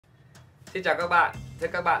Xin chào các bạn. Thưa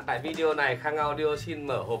các bạn, tại video này Khang Audio xin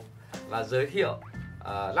mở hộp và giới thiệu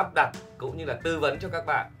lắp đặt cũng như là tư vấn cho các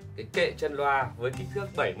bạn cái kệ chân loa với kích thước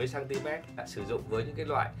 70 cm đã sử dụng với những cái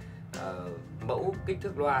loại mẫu kích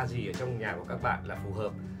thước loa gì ở trong nhà của các bạn là phù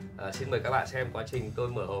hợp. Xin mời các bạn xem quá trình tôi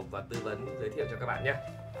mở hộp và tư vấn giới thiệu cho các bạn nhé.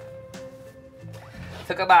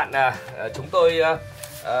 Thưa các bạn, chúng tôi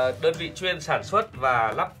đơn vị chuyên sản xuất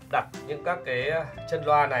và lắp đặt những các cái chân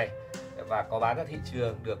loa này và có bán ra thị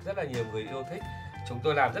trường, được rất là nhiều người yêu thích. Chúng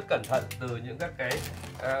tôi làm rất cẩn thận từ những các cái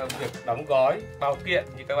việc đóng gói, bao kiện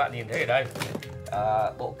như các bạn nhìn thấy ở đây.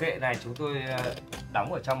 Bộ kệ này chúng tôi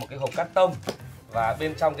đóng ở trong một cái hộp cắt tông, và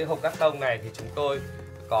bên trong cái hộp cắt tông này thì chúng tôi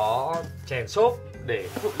có chèn xốp để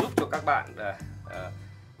giúp cho các bạn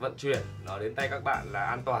vận chuyển nó đến tay các bạn là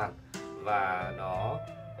an toàn, và nó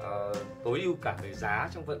tối ưu cả về giá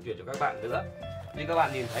trong vận chuyển cho các bạn nữa. Như các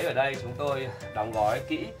bạn nhìn thấy ở đây, chúng tôi đóng gói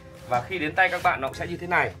kỹ và khi đến tay các bạn nó cũng sẽ như thế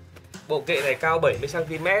này. Bộ kệ này cao 70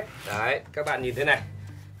 cm. Đấy, các bạn nhìn thế này.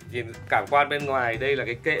 Nhìn cảm quan bên ngoài, đây là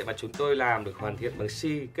cái kệ mà chúng tôi làm được hoàn thiện bằng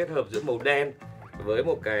xi kết hợp giữa màu đen với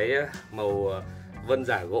một cái màu vân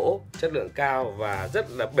giả gỗ chất lượng cao và rất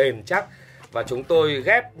là bền chắc. Và chúng tôi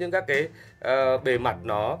ghép những các cái bề mặt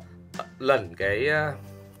nó lẩn cái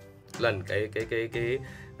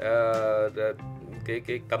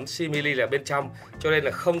cắm simili là bên trong, cho nên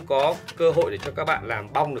là không có cơ hội để cho các bạn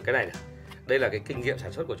làm bong được cái này. Đây là cái kinh nghiệm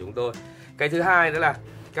sản xuất của chúng tôi. Cái thứ hai nữa là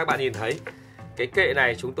các bạn nhìn thấy cái kệ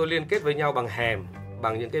này chúng tôi liên kết với nhau bằng hèm,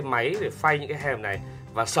 bằng những cái máy để phay những cái hèm này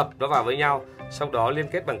và sập nó vào với nhau, sau đó liên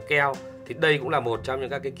kết bằng keo. Thì đây cũng là một trong những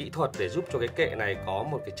các cái kỹ thuật để giúp cho cái kệ này có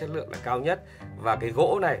một cái chất lượng là cao nhất. Và cái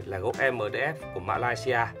gỗ này là gỗ MDF của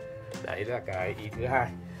Malaysia. Đấy là cái ý thứ hai.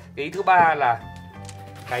 Cái ý thứ ba là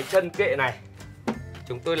cái chân kệ này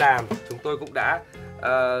chúng tôi cũng đã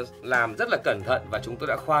làm rất là cẩn thận, và chúng tôi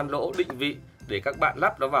đã khoan lỗ định vị để các bạn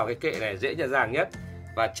lắp nó vào cái kệ này dễ dàng nhất.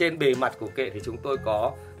 Và trên bề mặt của kệ thì chúng tôi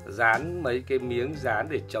có dán mấy cái miếng dán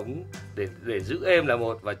để chống để giữ êm là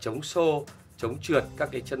một, và chống xô, chống trượt các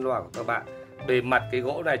cái chân loa của các bạn. Bề mặt cái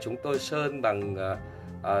gỗ này chúng tôi sơn bằng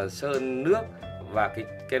sơn nước, và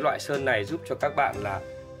cái loại sơn này giúp cho các bạn là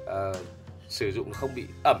sử dụng không bị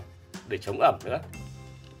ẩm, để chống ẩm nữa.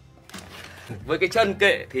 Với cái chân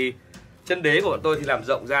kệ thì chân đế của bọn tôi thì làm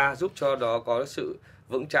rộng ra, giúp cho nó có sự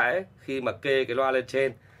vững chãi khi mà kê cái loa lên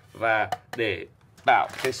trên, và để tạo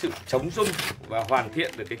cái sự chống rung và hoàn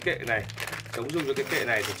thiện được cái kệ này, chống rung cho cái kệ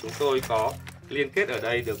này, thì chúng tôi có liên kết ở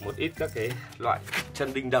đây được một ít các cái loại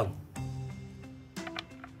chân đinh đồng.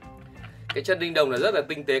 Cái chân đinh đồng là rất là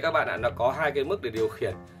tinh tế các bạn ạ, nó có hai cái mức để điều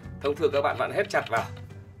khiển. Thông thường các bạn vặn hết chặt vào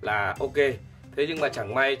là ok. Thế nhưng mà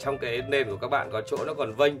chẳng may trong cái nền của các bạn có chỗ nó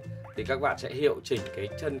còn vênh, thì các bạn sẽ hiệu chỉnh cái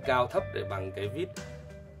chân cao thấp để bằng cái vít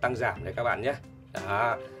tăng giảm này các bạn nhé.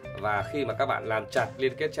 Đó. Và khi mà các bạn làm chặt,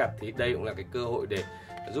 liên kết chặt, thì đây cũng là cái cơ hội để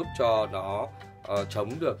giúp cho nó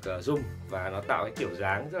chống được rung và nó tạo cái kiểu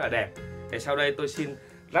dáng rất là đẹp. Thế sau đây tôi xin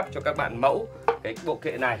lắp cho các bạn mẫu cái bộ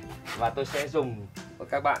kệ này, và tôi sẽ dùng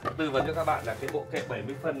các bạn tư vấn cho các bạn là cái bộ kệ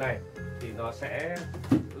 70 phân này thì nó sẽ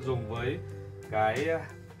dùng với cái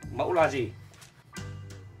mẫu loa gì.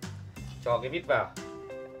 Cho cái vít vào.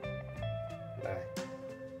 Đây.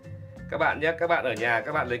 Các bạn nhé, các bạn ở nhà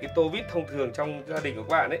các bạn lấy cái tô vít thông thường trong gia đình của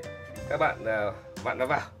các bạn ấy, các bạn vặn nó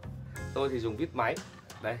vào. Tôi thì dùng vít máy.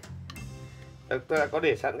 Đây. Tôi đã có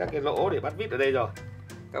để sẵn các cái lỗ để bắt vít ở đây rồi.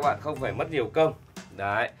 Các bạn không phải mất nhiều công.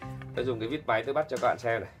 Đấy. Tôi dùng cái vít máy tôi bắt cho các bạn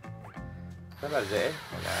xem này. Rất là dễ.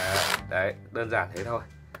 Đấy, đơn giản thế thôi.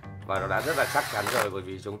 Và nó đã rất là chắc chắn rồi, bởi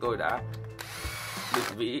vì chúng tôi đã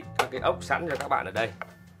định vị các cái ốc sẵn cho các bạn ở đây.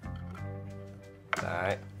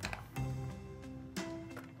 Đấy.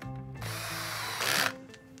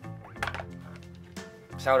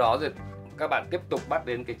 Sau đó rồi các bạn tiếp tục bắt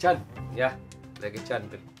đến cái chân nha. Đây, cái chân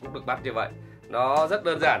cũng được bắt như vậy. Nó rất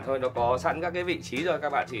đơn giản thôi, nó có sẵn các cái vị trí rồi, các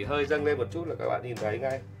bạn chỉ hơi dâng lên một chút là các bạn nhìn thấy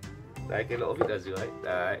ngay. Đấy, cái lỗ vít ở dưới.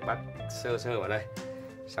 Đấy, bắt sơ sơ vào đây.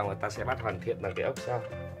 Xong rồi ta sẽ bắt hoàn thiện bằng cái ốc sau.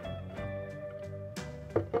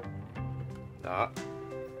 Đó.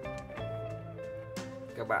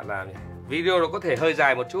 Các bạn làm nhé. Video nó có thể hơi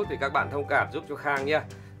dài một chút thì các bạn thông cảm giúp cho Khang nhé.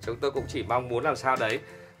 Chúng tôi cũng chỉ mong muốn làm sao đấy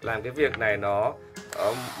làm cái việc này nó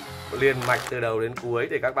liền mạch từ đầu đến cuối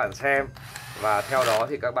để các bạn xem, và theo đó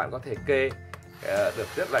thì các bạn có thể kê được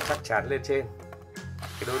rất là chắc chắn lên trên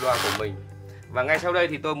cái đôi loa của mình. Và ngay sau đây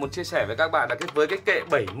thì tôi muốn chia sẻ với các bạn là với cái kệ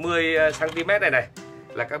 70 cm này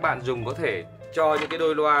là các bạn dùng có thể cho những cái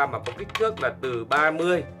đôi loa mà có kích thước là từ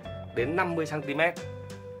 30 đến 50 cm.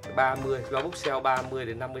 30, loa bookshelf 30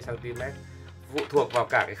 đến 50 cm. Phụ thuộc vào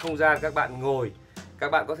cả cái không gian các bạn ngồi.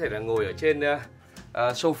 Các bạn có thể là ngồi ở trên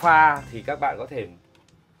sofa thì các bạn có thể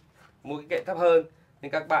mua cái kệ thấp hơn.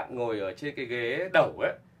 nên các bạn ngồi ở trên cái ghế đầu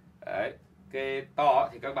ấy, đấy, cái to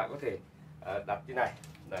thì các bạn có thể đặt như này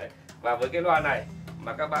đấy. Và với cái loa này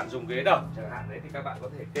mà các bạn dùng ghế đầu chẳng hạn đấy thì các bạn có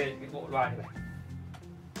thể kê cái bộ loa như này.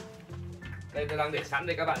 Đây tôi đang để sẵn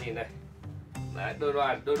đây các bạn nhìn này. Đấy, đôi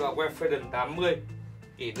loa Westfaden 80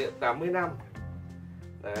 kỷ niệm 80 năm.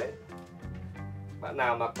 Đấy. Bạn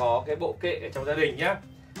nào mà có cái bộ kệ ở trong gia đình nhá,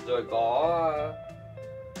 rồi có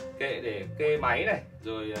kệ để kê máy này,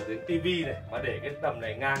 rồi đến tivi này, mà để cái tầm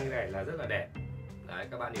này ngang như này là rất là đẹp. Đấy,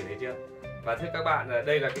 các bạn nhìn thấy chưa? Và thưa các bạn,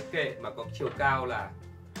 đây là cái kệ mà có chiều cao là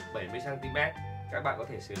 70 cm. Các bạn có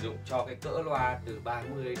thể sử dụng cho cái cỡ loa từ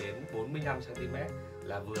 30 đến 45 cm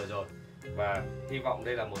là vừa rồi. Và hy vọng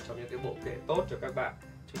đây là một trong những cái bộ kệ tốt cho các bạn.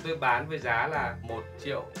 Chúng tôi bán với giá là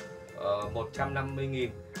 1.150.000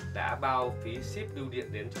 đã bao phí ship bưu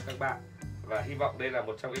điện đến cho các bạn. Và hy vọng đây là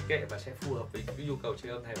một trong cái kệ mà sẽ phù hợp với cái nhu cầu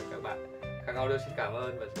chơi âm thanh của các bạn. Khang Audio xin cảm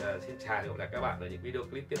ơn và xin chào và hẹn gặp lại các bạn ở những video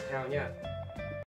clip tiếp theo nhé.